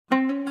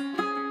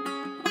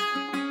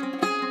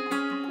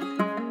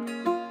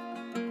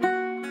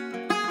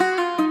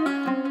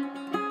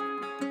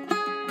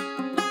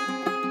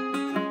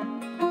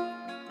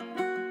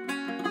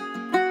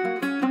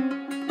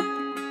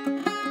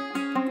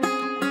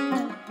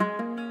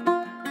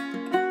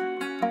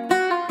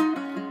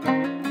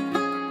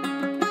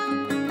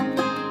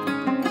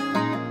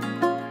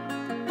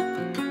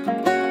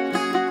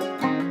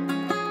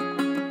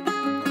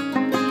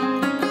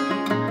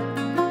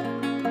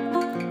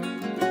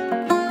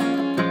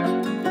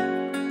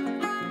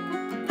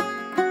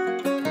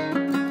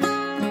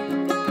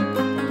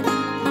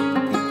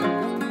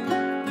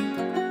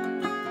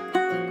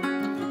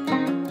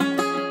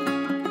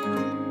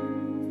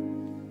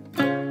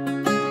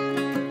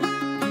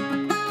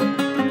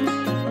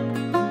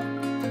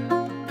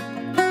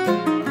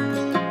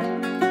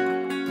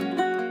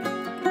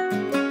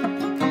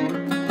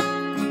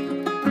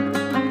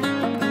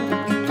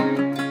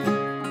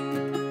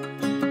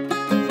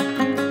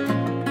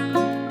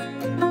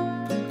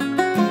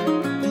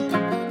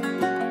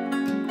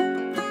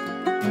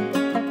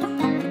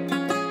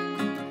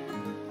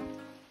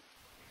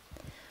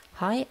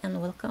Hi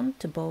and welcome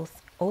to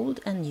both old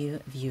and new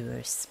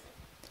viewers.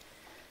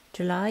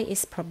 July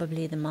is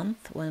probably the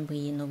month when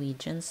we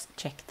Norwegians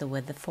check the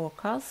weather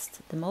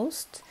forecast the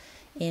most,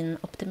 in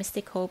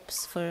optimistic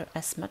hopes for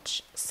as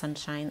much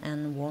sunshine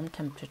and warm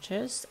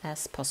temperatures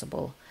as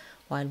possible,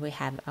 while we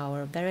have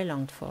our very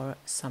longed for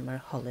summer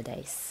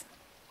holidays.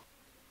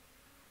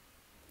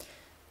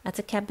 At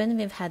the cabin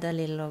we've had a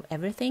little of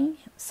everything: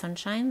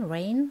 sunshine,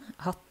 rain,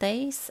 hot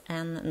days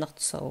and not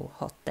so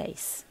hot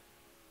days.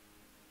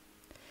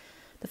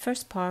 The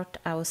first part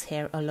I was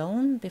here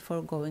alone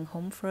before going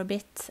home for a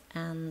bit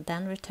and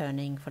then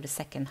returning for the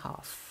second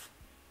half.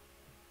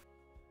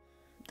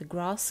 The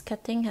grass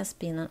cutting has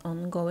been an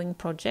ongoing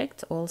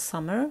project all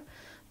summer,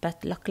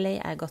 but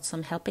luckily I got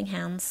some helping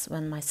hands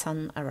when my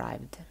son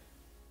arrived.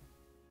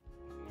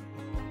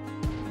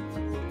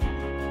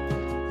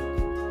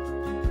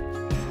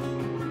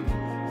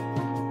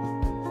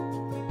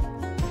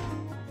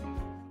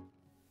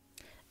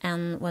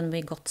 And when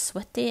we got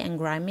sweaty and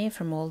grimy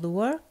from all the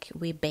work,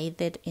 we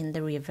bathed in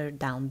the river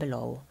down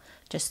below,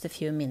 just a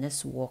few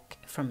minutes walk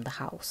from the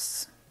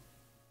house.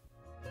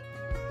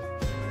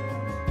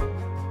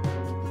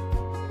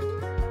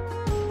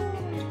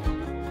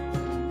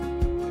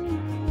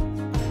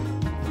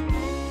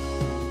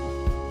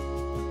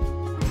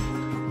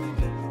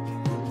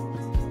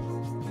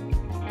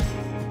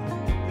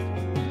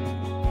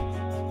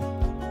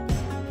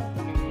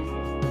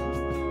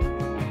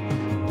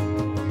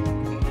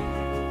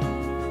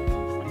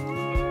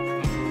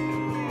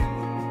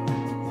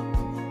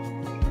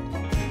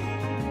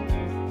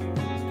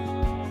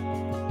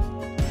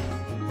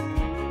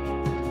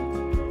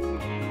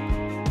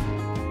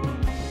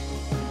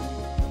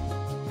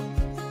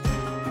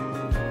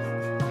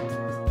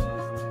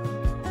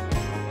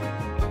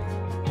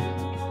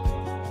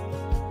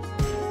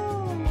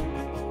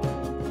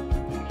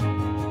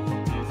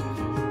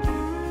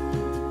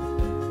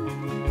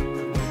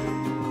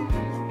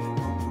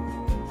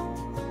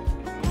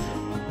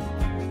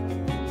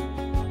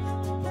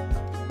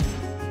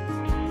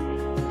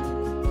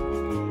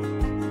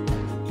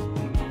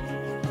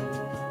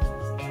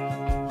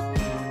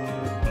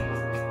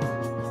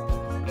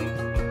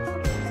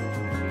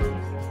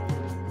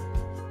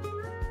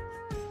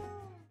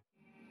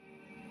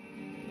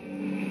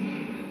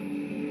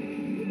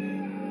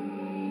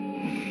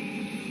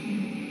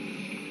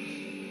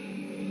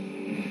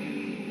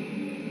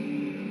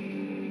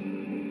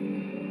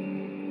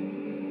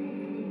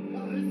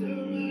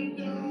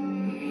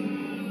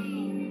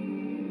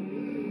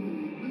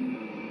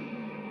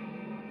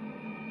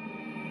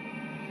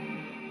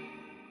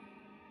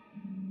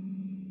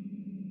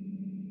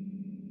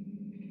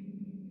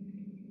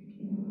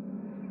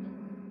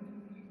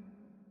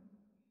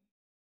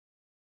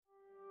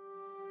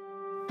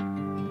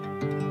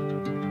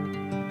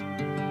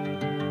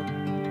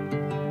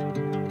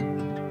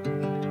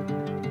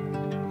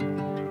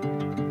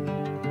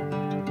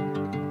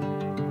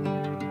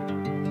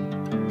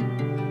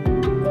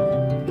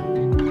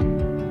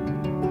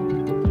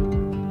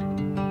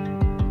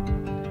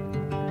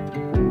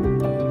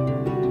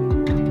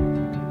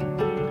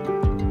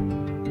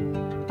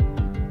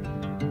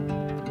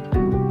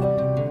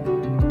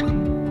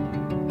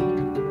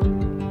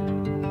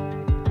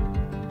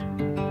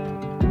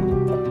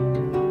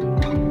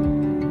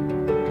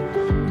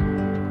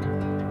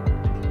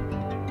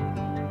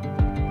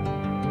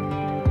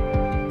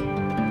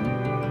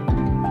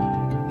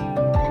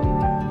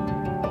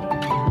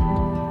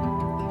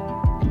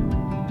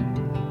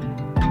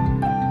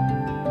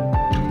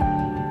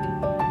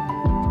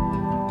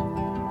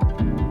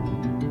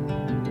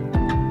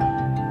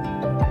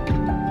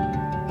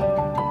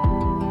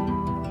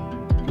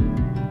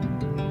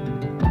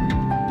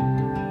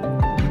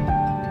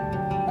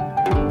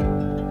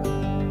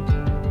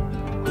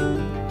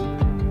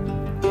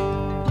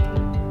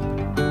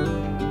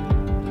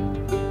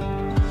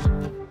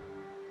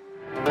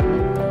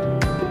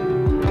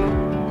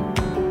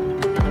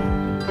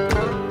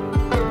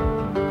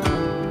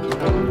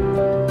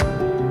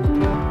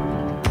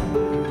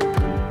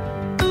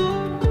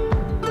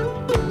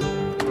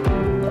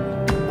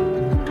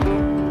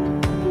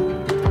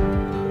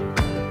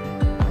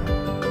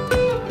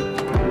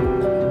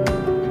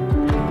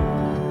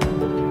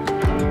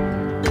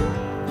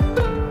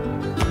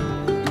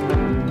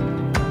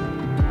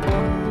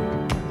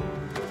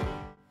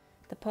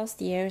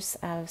 Past years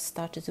I've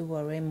started to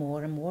worry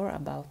more and more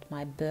about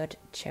my bird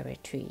cherry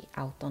tree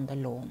out on the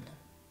lawn.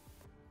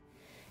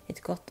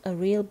 It got a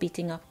real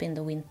beating up in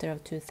the winter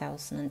of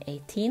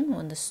 2018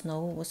 when the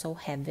snow was so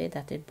heavy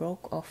that it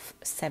broke off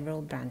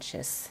several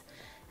branches,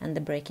 and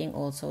the breaking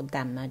also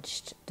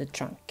damaged the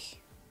trunk.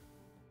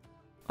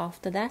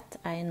 After that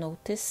I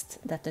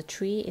noticed that the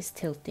tree is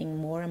tilting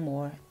more and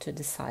more to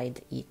the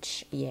side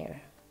each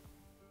year.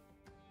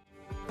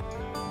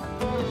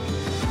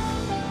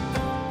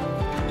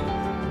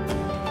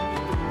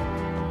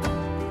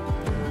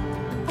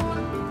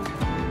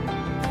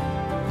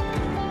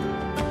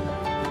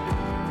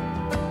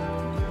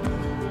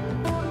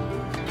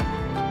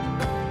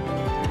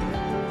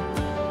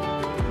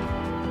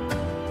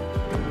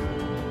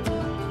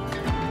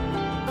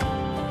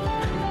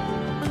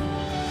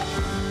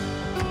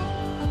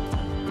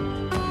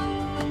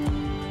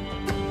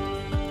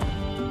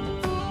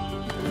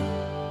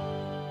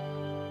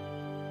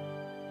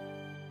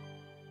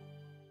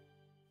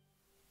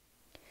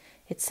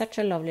 It's such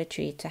a lovely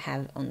tree to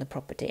have on the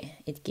property.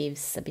 It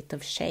gives a bit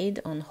of shade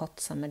on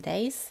hot summer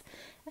days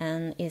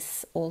and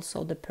is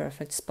also the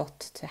perfect spot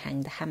to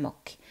hang the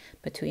hammock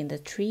between the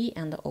tree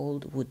and the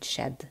old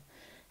woodshed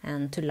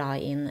and to lie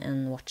in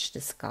and watch the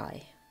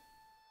sky.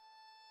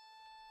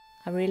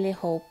 I really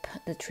hope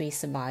the tree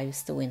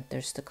survives the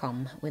winters to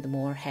come with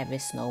more heavy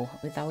snow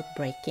without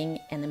breaking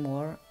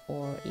anymore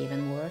or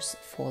even worse,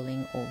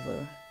 falling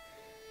over.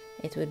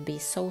 It would be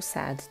so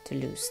sad to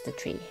lose the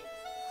tree.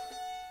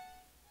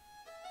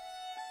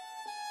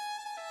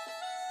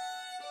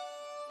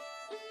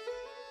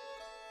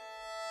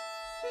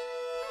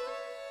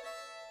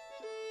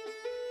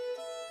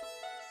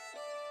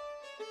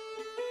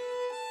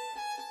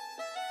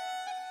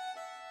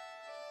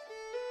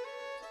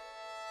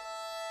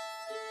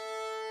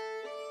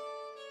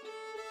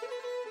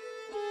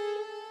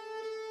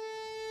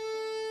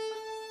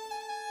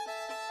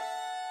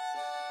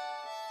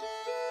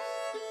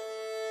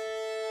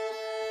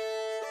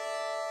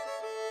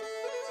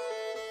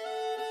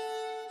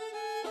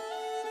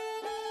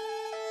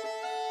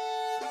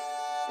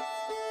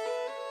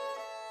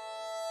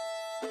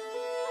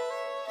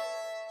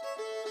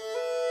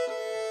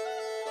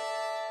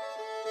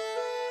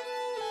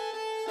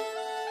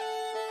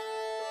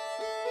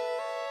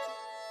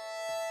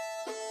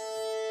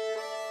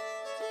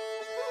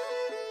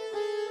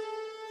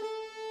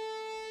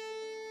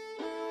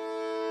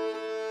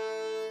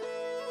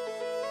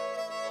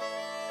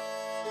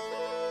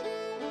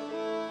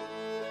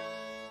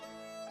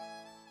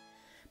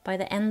 By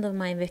the end of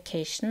my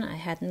vacation, I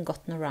hadn't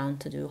gotten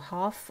around to do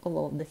half of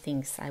all the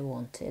things I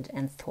wanted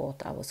and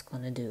thought I was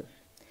gonna do.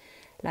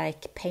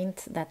 Like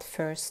paint that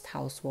first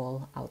house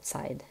wall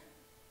outside.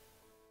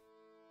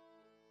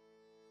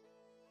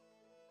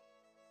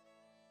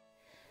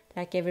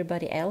 Like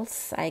everybody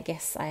else, I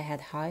guess I had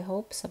high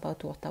hopes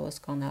about what I was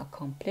gonna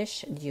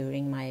accomplish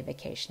during my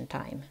vacation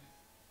time.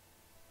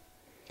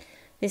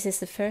 This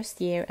is the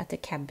first year at the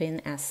cabin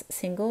as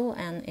single,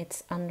 and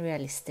it's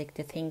unrealistic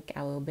to think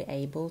I will be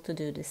able to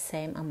do the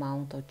same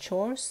amount of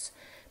chores,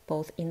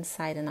 both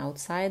inside and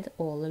outside,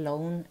 all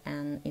alone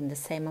and in the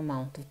same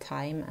amount of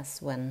time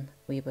as when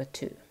we were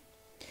two.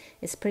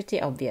 It's pretty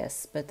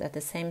obvious, but at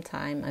the same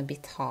time a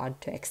bit hard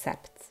to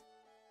accept.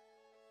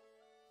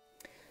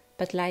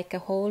 But like a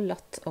whole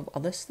lot of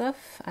other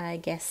stuff, I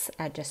guess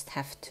I just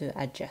have to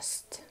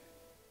adjust.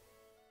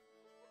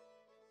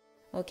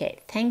 Okay,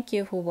 thank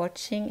you for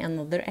watching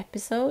another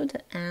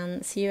episode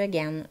and see you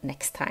again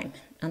next time.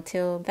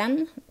 Until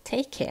then,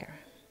 take care.